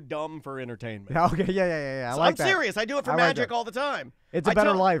go dumb for entertainment. Okay, yeah. I'm serious. I do it for magic all the time. It's a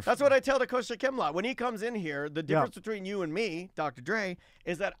better life. That's what I tell Dakosha Kimlot. When he comes in here, the difference between you and me, Dr. Dre,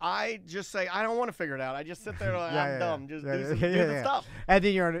 is that I just say, I don't want to figure it out. I just sit there and I'm dumb. Just do the stuff. And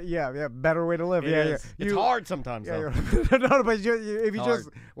then you're, better way to live. It's hard sometimes, though. No, but if you just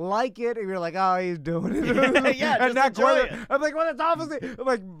like it, and you're like, oh, he's doing it. Just enjoy it. I'm like, well, it's obviously,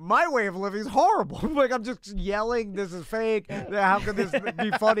 like, my way of living is horrible. Like, I'm just yelling, this is fake. How could this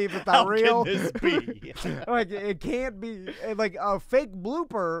be funny if it's not real? How can this be? Like, it can't be, like, a fake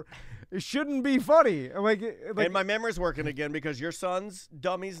blooper. It shouldn't be funny. Like, and my memory's working again because your son's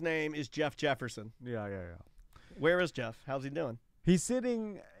dummy's name is Jeff Jefferson. Yeah. Where is Jeff? How's he doing? He's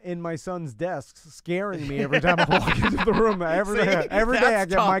sitting in my son's desk, scaring me every time I walk into the room. Every day I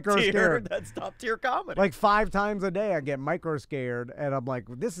get micro scared. That's top tier comedy. Like 5 times a day I get micro scared, and I'm like,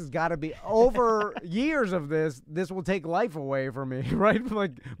 this has got to be over years of this. This will take life away from me, right?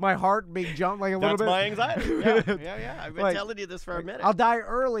 Like my heart being jumped like a little bit. That's my anxiety. Yeah. I've been telling you this for a minute. I'll die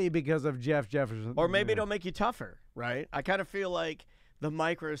early because of Jeff Jefferson. Or maybe it'll make you tougher, right? I kind of feel like the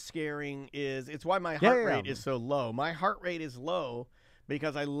micro scaring it's why my heart rate is so low. My heart rate is low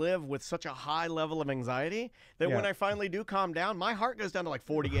because I live with such a high level of anxiety that when I finally do calm down, my heart goes down to like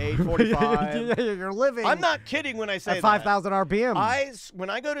 48, 45. You're living. I'm not kidding when I say at 5,000 RPM. When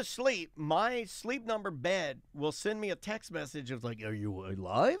I go to sleep, my sleep number bed will send me a text message of like, are you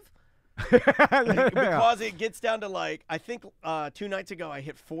alive? Because it gets down to like, I think 2 nights ago I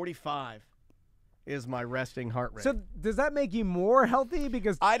hit 45 is my resting heart rate. So does that make you more healthy?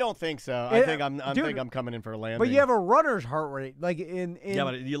 Because I don't think so. I think I'm coming in for a landing. But you have a runner's heart rate, like in yeah,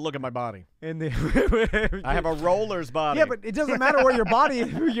 but you look at my body. in the I have a roller's body. Yeah, but it doesn't matter where your body,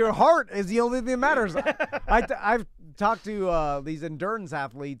 your heart is the only thing that matters. I've talked to these endurance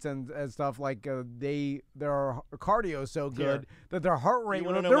athletes and stuff like their cardio is so good that their heart rate,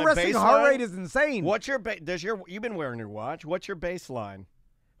 their resting heart rate is insane. What's your you've been wearing your watch? What's your baseline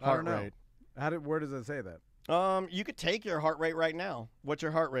heart rate? Where does it say that? You could take your heart rate right now. What's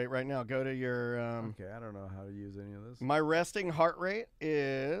your heart rate right now? Go to your. Okay, I don't know how to use any of this. My resting heart rate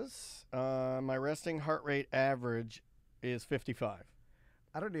is average is 55.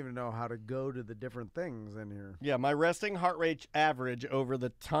 I don't even know how to go to the different things in here. Yeah, my resting heart rate average over the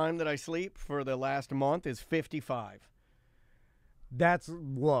time that I sleep for the last month is 55. That's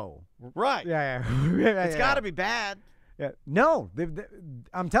low. Right. Yeah. It's got to be bad. Yeah. No,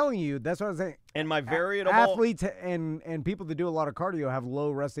 I'm telling you, that's what I'm saying. And my variable athletes and people that do a lot of cardio have low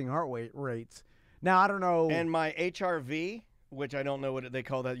resting heart rates. Now, I don't know. And my HRV, which I don't know what they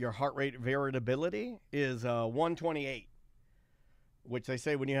call that, your heart rate variability, is 128, which they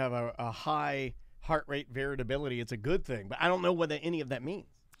say when you have a high heart rate variability, it's a good thing. But I don't know what any of that means.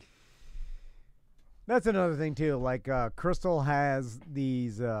 That's another thing, too. Like, Crystal has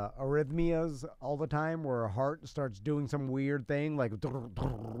these arrhythmias all the time where her heart starts doing some weird thing, like a weird...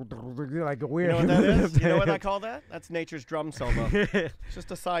 You know what that is? You know what I call that? That's nature's drum solo. It's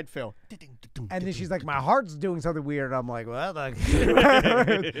just a side fill. And then she's like, my heart's doing something weird. I'm like, well... Do you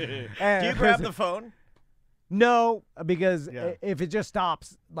grab the phone? No, because if it just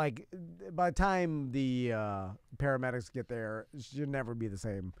stops, like, by the time the paramedics get there, it should never be the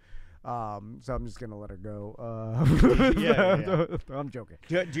same. So I'm just gonna let her go. I'm joking.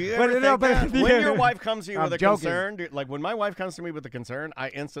 Do you ever think that when your wife comes to you with a concern, like when my wife comes to me with a concern, I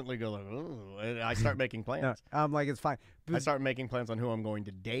instantly go like, ooh, and I start making plans. No, I'm like, it's fine. I start making plans on who I'm going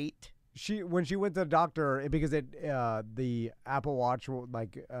to date. When she went to the doctor, because the Apple Watch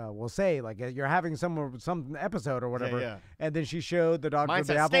will say like you're having some episode or whatever, and then she showed the doctor Mine the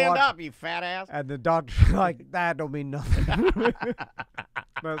said, Apple stand Watch, up, you fat ass, and the doctor like that don't mean nothing.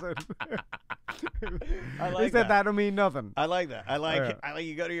 I like he said that don't mean nothing. I like that. I like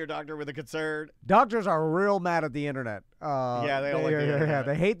you go to your doctor with a concern. Doctors are real mad at the internet. They don't like the internet.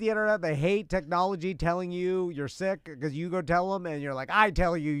 They hate the internet. They hate technology telling you you're sick because you go tell them and you're like, I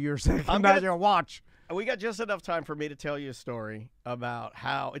tell you you're sick. I'm not your watch. We got just enough time for me to tell you a story about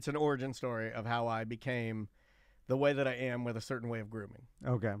how it's an origin story of how I became the way that I am with a certain way of grooming.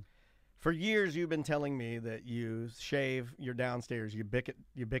 Okay. For years, you've been telling me that you shave your downstairs, you bick it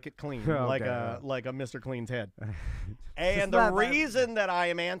clean, like a Mr. Clean's head. And the reason that I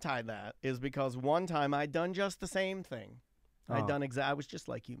am anti that is because one time I'd done just the same thing. I was just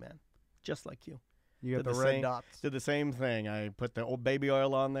like you, man, just like you. You got the red dots. Did the same thing. I put the old baby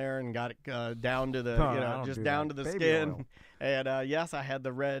oil on there and got it down to the down to the skin. And yes, I had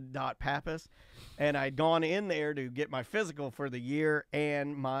the red dot pappus. And I'd gone in there to get my physical for the year,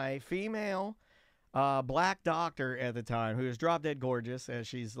 and my female black doctor at the time, who was drop dead gorgeous, as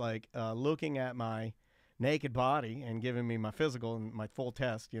she's like looking at my naked body and giving me my physical and my full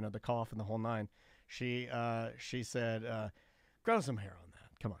test, the cough and the whole nine. She said, "Grow some hair on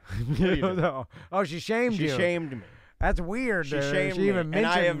that. Come on." What are you doing? No. Oh, she shamed you. She shamed me. That's weird. She shamed me. And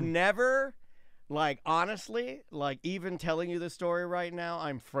I have never. Like, honestly, like, even telling you this story right now,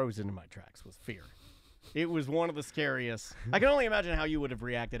 I'm frozen in my tracks with fear. It was one of the scariest. I can only imagine how you would have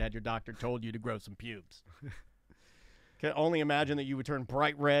reacted had your doctor told you to grow some pubes. Can only imagine that you would turn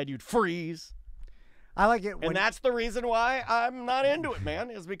bright red, you'd freeze. I like it. And that's the reason why I'm not into it,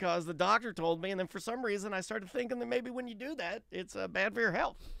 man, is because the doctor told me, and then for some reason I started thinking that maybe when you do that, it's bad for your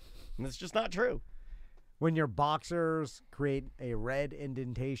health. And it's just not true. When your boxers create a red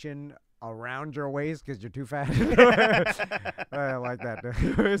indentation around your waist because you're too fat. I like that.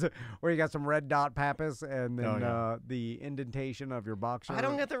 Where you got some red dot pappus and then the indentation of your boxer. I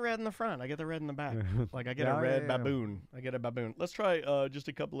don't get the red in the front. I get the red in the back. Like I get a red baboon. I get a baboon. Let's try just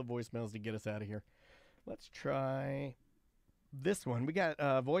a couple of voicemails to get us out of here. Let's try this one. We got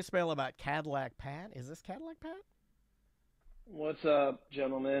a voicemail about Cadillac Pat. Is this Cadillac Pat? What's up,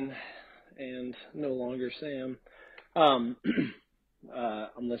 gentlemen? And no longer Sam. I'm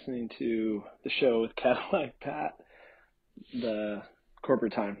listening to the show with Cadillac Pat, the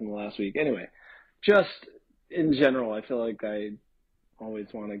corporate time from the last week. Anyway, just in general, I feel like I always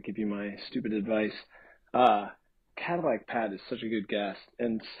want to give you my stupid advice. Cadillac Pat is such a good guest,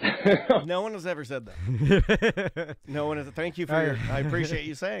 and no one has ever said that. No one has. Thank you for I appreciate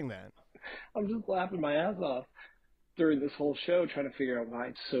you saying that. I'm just laughing my ass off during this whole show trying to figure out why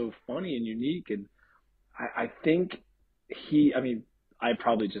it's so funny and unique. And I think I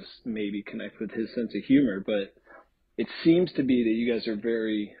probably just maybe connect with his sense of humor, but it seems to be that you guys are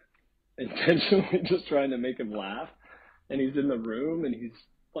very intentionally just trying to make him laugh. And he's in the room and he's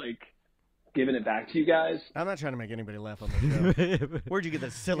like giving it back to you guys. I'm not trying to make anybody laugh on the show. Where'd you get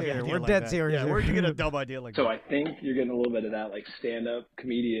that silly idea We're like dead that? serious. Yeah, where'd you get a dumb idea like So that? I think you're getting a little bit of that like stand-up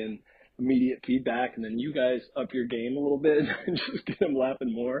comedian immediate feedback, and then you guys up your game a little bit and just get him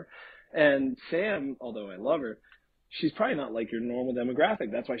laughing more. And Sam, although I love her, she's probably not like your normal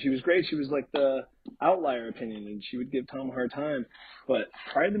demographic. That's why she was great. She was like the outlier opinion, and she would give Tom a hard time. But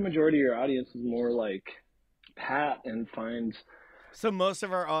probably the majority of your audience is more like Pat and finds So most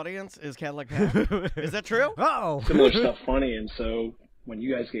of our audience is Cadillac Pat. Is that true? Uh-oh. similar stuff funny. And so when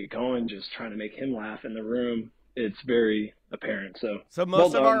you guys get going, just trying to make him laugh in the room, it's very apparent. So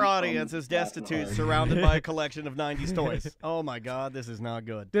most well of our done. audience is Laughing destitute, hard. surrounded by a collection of 90s toys. Oh, my God, this is not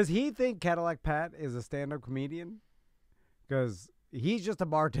good. Does he think Cadillac Pat is a stand-up comedian? Because he's just a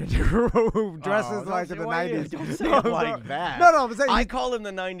bartender who dresses like in the 90s. Don't say it like that. No, I'm saying I call him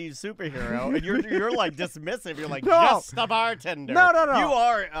the 90s superhero, and you're like dismissive. You're like, No. just a bartender. No. You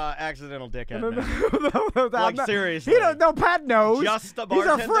are accidental dickhead, man. no, Like, I'm not- seriously. He don't know. Pat knows. Just a He's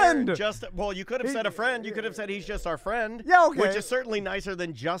bartender. our friend. Well, you could have said a friend. You could have said he's just our friend. Yeah, okay. Which is certainly nicer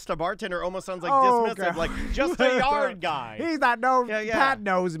than just a bartender. Almost sounds like Oh, dismissive, okay. like just a yard guy. He's not. No, Yeah. Pat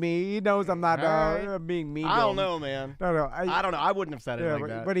knows me. He knows I'm not All right. being mean. I to don't him. know, man. No. I don't know. I wouldn't have said it Yeah, like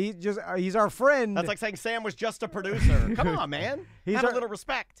that. but he's our friend. That's like saying Sam was just a producer. Come on, man. Have a little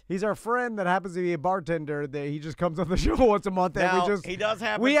respect. He's our friend that happens to be a bartender. That he just comes on the show once a month, and Now, he does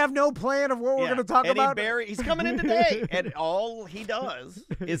have. we have no plan of what we're going to talk and about. He's coming in today, and all he does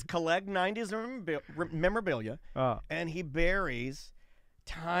is collect 90s memorabilia, and he buries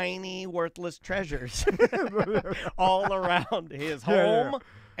tiny, worthless treasures all around his home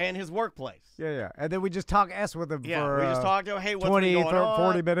and his workplace. Yeah. And then we just talk with him Yeah, for we just talk to him, hey, what's 20, been going on?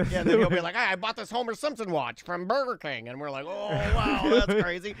 40 minutes. Yeah, and then he'll be like, hey, I bought this Homer Simpson watch from Burger King. And we're like, oh, wow, that's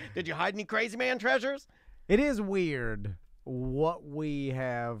crazy. Did you hide any crazy man treasures? It is weird what we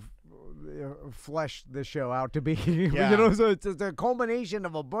have fleshed the show out to be. Yeah. So it's a culmination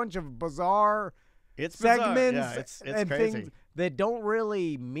of a bunch of bizarre It's bizarre. segments Yeah, it's and crazy. things that don't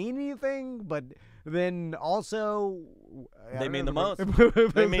really mean anything, but then also They mean the most.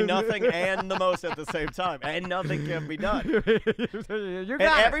 They mean nothing and the most at the same time, and nothing can be done. You And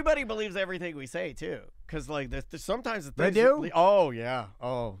got it. everybody believes everything we say too, because like sometimes the They things do? Oh yeah.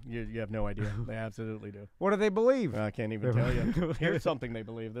 Oh, you have no idea. They absolutely do. What do they believe? I can't even tell you. Here's something they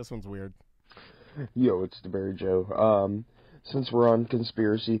believe. This one's weird. Yo, it's DeBerry Joe. Since we're on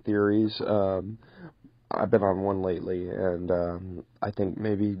conspiracy theories, I've been on one lately, and I think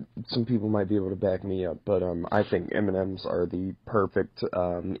maybe some people might be able to back me up, but I think M&Ms are the perfect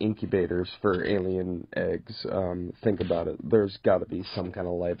incubators for alien eggs. Think about it. There's got to be some kind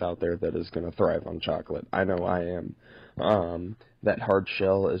of life out there that is going to thrive on chocolate. I know I am. That hard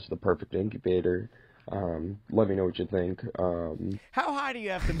shell is the perfect incubator. Let me know what you think. How high do you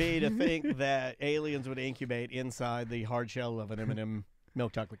have to be to think that aliens would incubate inside the hard shell of an M&M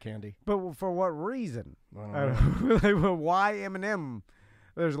milk chocolate candy? But for what reason? I don't know. Why M&M?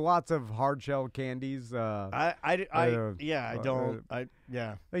 There's lots of hard shell candies. I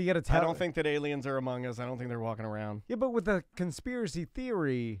don't think that aliens are among us. I don't think they're walking around. Yeah, but with a conspiracy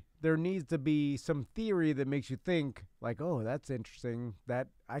theory, there needs to be some theory that makes you think, like, oh, that's interesting. That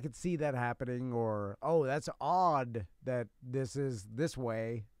I could see that happening, or oh, that's odd that this is this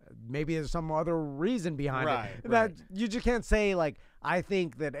way. Maybe there's some other reason behind it. Right. That you just can't say like, I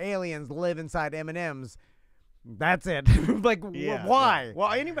think that aliens live inside M&Ms. That's it. Like, why? Yeah.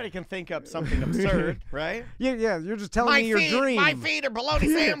 Well, anybody can think up something absurd, right? Yeah. You're just telling me your dream. My feet are bologna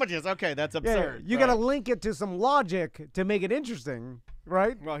sandwiches. Okay, that's absurd. You got to link it to some logic to make it interesting,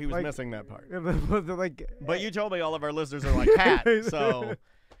 right? Well, he was missing that part. Like, But you told me all of our listeners are like Pat, so,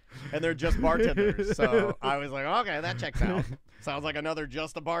 and they're just bartenders. So I was like, okay, that checks out. Sounds like another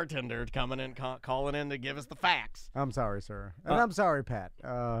just a bartender coming in, calling in to give us the facts. I'm sorry, sir. And I'm sorry, Pat.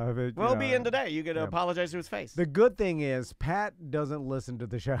 We'll be in today. You could apologize to his face. The good thing is Pat doesn't listen to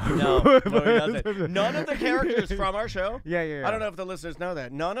the show. No, he doesn't. None of the characters from our show. Yeah. I don't know if the listeners know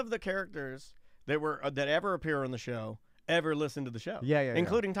that. None of the characters that ever appear on the show ever listen to the show. Yeah.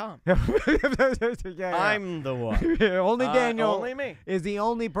 Including Tom. Yeah. I'm the one. Only Daniel. Only me. Is the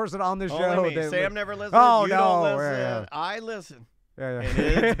only person on the show. Only me. that Sam never listens. Oh, you no. don't listen. Yeah. I listen. Yeah.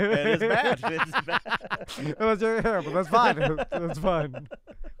 It is bad. It's bad. But that's fine. That's fine.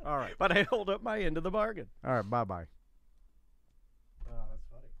 All right. But I hold up my end of the bargain. All right. Bye-bye. Oh, that's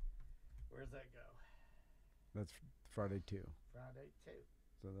funny. Where's That's Friday 2. Friday 2.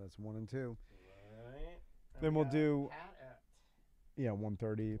 So that's 1 and 2. Right. Then we'll do 1:30.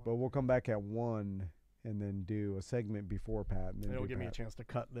 1:30, but we'll come back at 1 and then do a segment before Pat. And then It'll do give me a Pat. chance to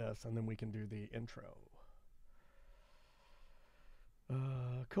cut this, and then we can do the intro.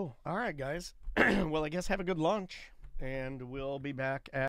 Cool. All right, guys. Well, I guess have a good lunch, and we'll be back at